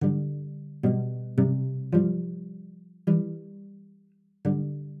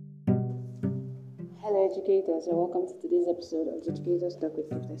educators, and welcome to today's episode of the Educators Talk with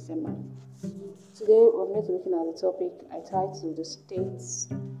Dr. Sema. Today, we're going to be looking at the topic I titled The States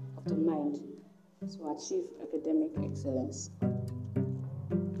of the Mind to Achieve Academic Excellence.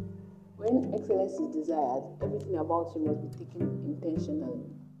 When excellence is desired, everything about you must be taken intentionally.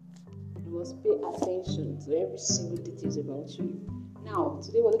 You must pay attention to every single details about you. Now,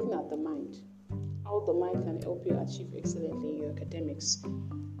 today we're looking at the mind. How the mind can help you achieve excellently in your academics.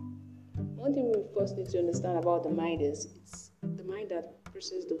 One thing we first need to understand about the mind is it's the mind that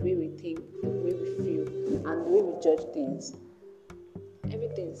processes the way we think, the way we feel, and the way we judge things.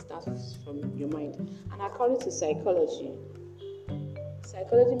 Everything starts from your mind. And according to psychology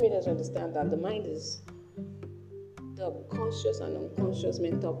made us understand that the mind is the conscious and unconscious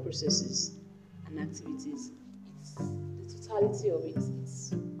mental processes and activities. It's the totality of it.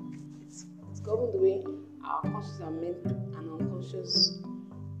 It's governed the way our conscious and unconscious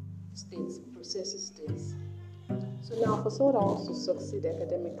states, processes states. So now, for someone that wants to succeed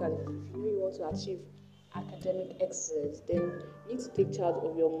academically, if you want to achieve academic excellence, then you need to take charge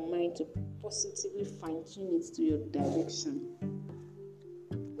of your mind to positively fine-tune it to your direction.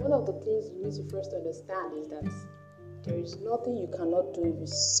 One of the things you need to first understand is that there is nothing you cannot do if you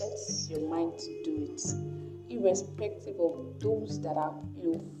set your mind to do it, irrespective of those that are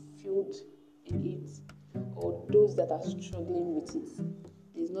filled in it or those that are struggling with it.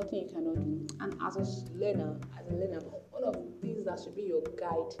 There's nothing you cannot do. And as a learner, one of the things that should be your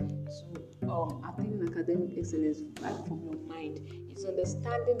guide to attaining academic excellence right from your mind is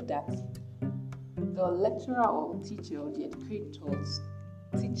understanding that the lecturer or teacher or the educator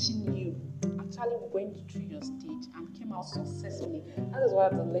teaching you actually went through your stage and came out successfully. That is why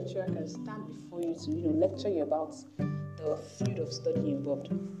the lecturer can stand before you to lecture you about the field of study involved.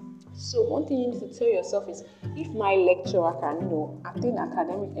 So one thing you need to tell yourself is, if my lecturer can attain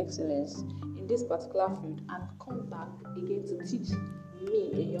academic excellence in this particular field and come back again to teach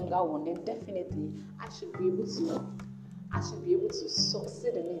me, a younger one, then definitely I should be able to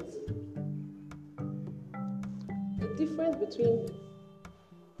succeed in it. The difference between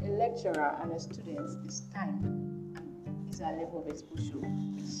a lecturer and a student is time and is a level of exposure,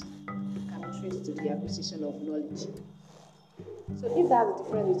 which can be traced to the acquisition of knowledge. So if that's the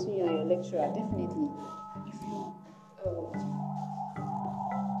difference between you and your lecturer, definitely, if you're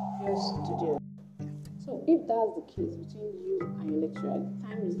a student. So if that's the case between you and your lecturer,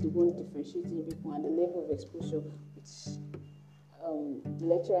 time is the one differentiating people and the level of exposure which the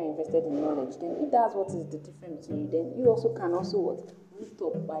lecturer invested in knowledge. Then if that's what is the difference between you, then you also can root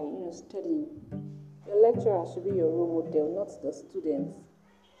up by studying. Your lecturer should be your role model, not the students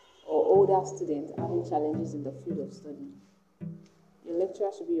or older students having challenges in the field of study. Your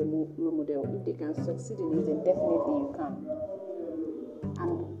lecturer should be your role model. If they can succeed in it, then definitely you can.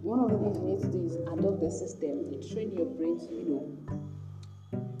 And one of the things you need to do is adopt the system. You train your brain to,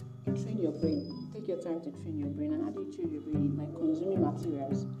 train your brain. Take your time to train your brain. And how do you train your brain? By consuming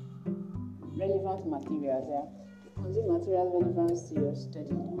materials, relevant materials. Yeah, you consume materials relevant to your study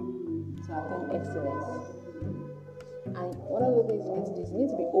to attain excellence. And one of the things you need to do is you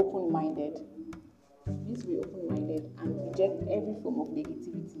need to be open-minded. You need to be open-minded and reject every form of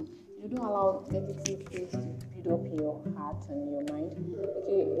negativity. You don't allow negative things to build up your heart and your mind.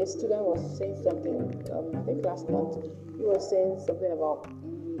 Okay, a student was saying something, I think last month, he was saying something about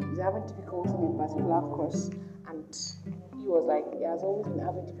he's having difficulty in a particular course, and he was like, he has always been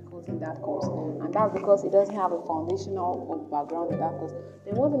having difficulty in that course, and that's because he doesn't have a foundational background in that course.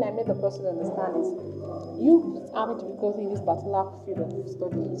 Then one thing I made the person understand is, you having difficulty in this particular field of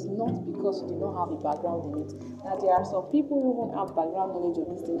study is not because you do not have a background in it. That there are some people who won't have background knowledge of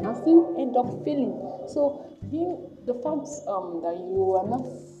this thing and still end up failing. So the fact that you are not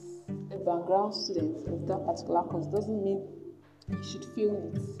a background student of that particular course doesn't mean you should fail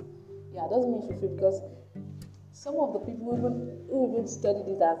it. Yeah, doesn't mean you should fail, because some of the people who even studied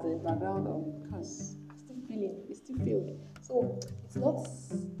it as a background course are still failing. They still failed. So it's not,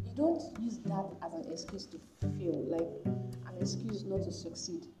 you don't use that as an excuse to fail, like an excuse not to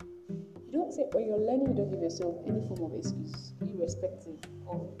succeed. You don't say, when you're learning, you don't give yourself any form of excuse, irrespective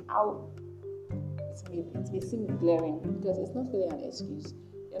of how it may seem glaring, because it's not really an excuse.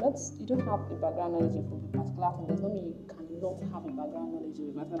 You don't have a background knowledge of a particular thing. Does not mean you cannot have a background knowledge of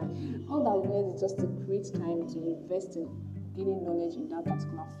a particular thing. All that you need is just to create time to invest in gaining knowledge in that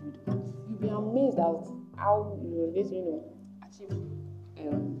particular field. You'll be amazed at how you will get achieve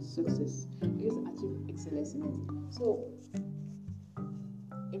success. You get to achieve excellence in it. So,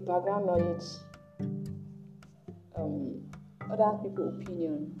 a background knowledge, other people's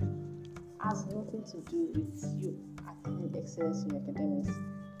opinion has nothing to do with you attaining excellence in academics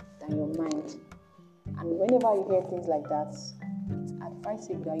than your mind. And whenever you hear things like that, it's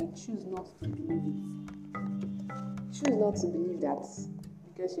advisable that you choose not to believe it. Choose not to believe that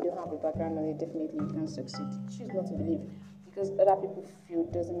because you don't have a background knowledge, definitely you can't succeed. Choose not to believe because other people feel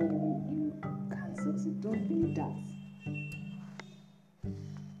doesn't mean you can't succeed. Don't believe that.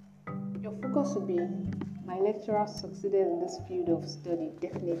 Your focus should be, my lecturer succeeded in this field of study,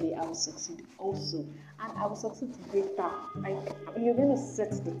 definitely I will succeed also. And I will succeed greater. You're going to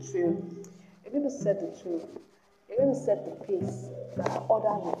set the trail. You're going to set the trail. You're going to set the pace that others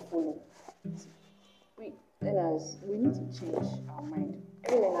will follow. We learners, we need to change our mind.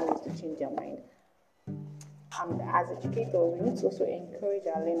 Every learner needs to change their mind. And as educators, we need to also encourage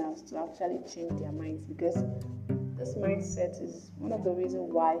our learners to actually change their minds because this mindset is one of the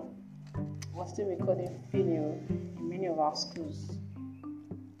reasons why we're still recording failure in many of our schools.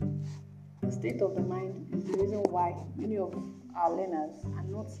 The state of the mind is the reason why many of our learners are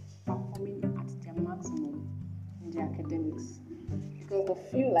not performing at their maximum in their academics because they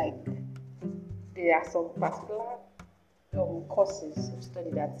feel like there are some particular courses of study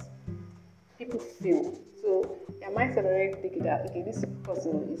that people fail. So their mindset already thinking that okay, this course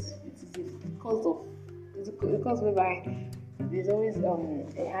is a course whereby there's always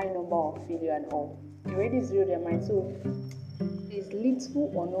a high number of failure and all. They already zero their mind. So there's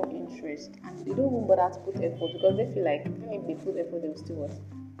little or no interest and they don't even bother to put effort because they feel like even if they put effort they will still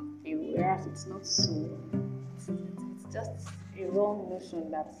fail. Whereas it's not so. It's just a wrong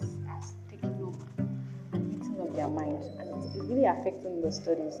notion that has taken over and eating up their mind and it's really affecting their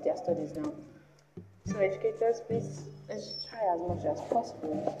studies now. So educators, please let's try as much as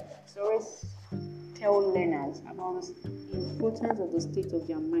possible to always tell learners about the importance of the state of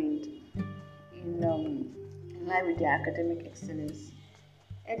their mind in line with their academic excellence.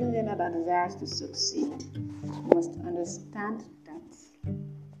 Every learner that desires to succeed must understand that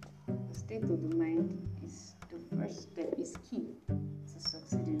the state of the mind is the first step, is key to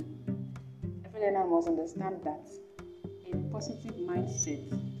succeeding. Every learner must understand that a positive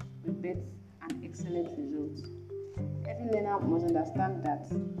mindset will bet an excellent result. Every learner must understand that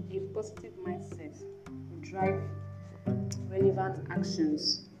a positive mindset will drive relevant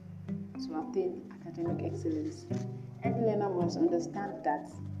actions to attain academic excellence. Every learner must understand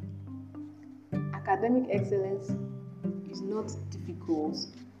that academic excellence is not difficult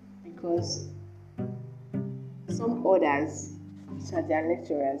because some others, which are their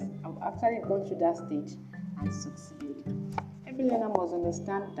lecturers, have actually gone through that stage and succeeded. Every learner must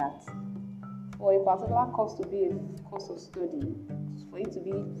understand that for a particular course to be a course of study, for it to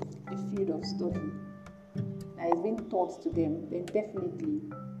be a field of study that is being taught to them, then definitely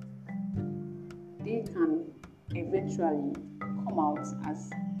they can eventually come out as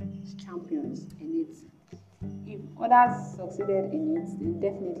champions in it. If others succeeded in it, then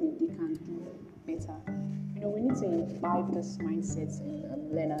definitely they can do better. We need to imbibe this mindset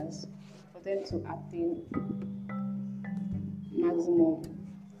in learners for them to attain maximum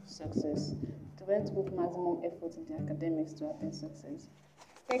success, to them to put maximum effort in their academics to attain success.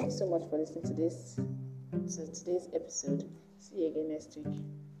 Thank you so much for listening to today's episode. See you again next week.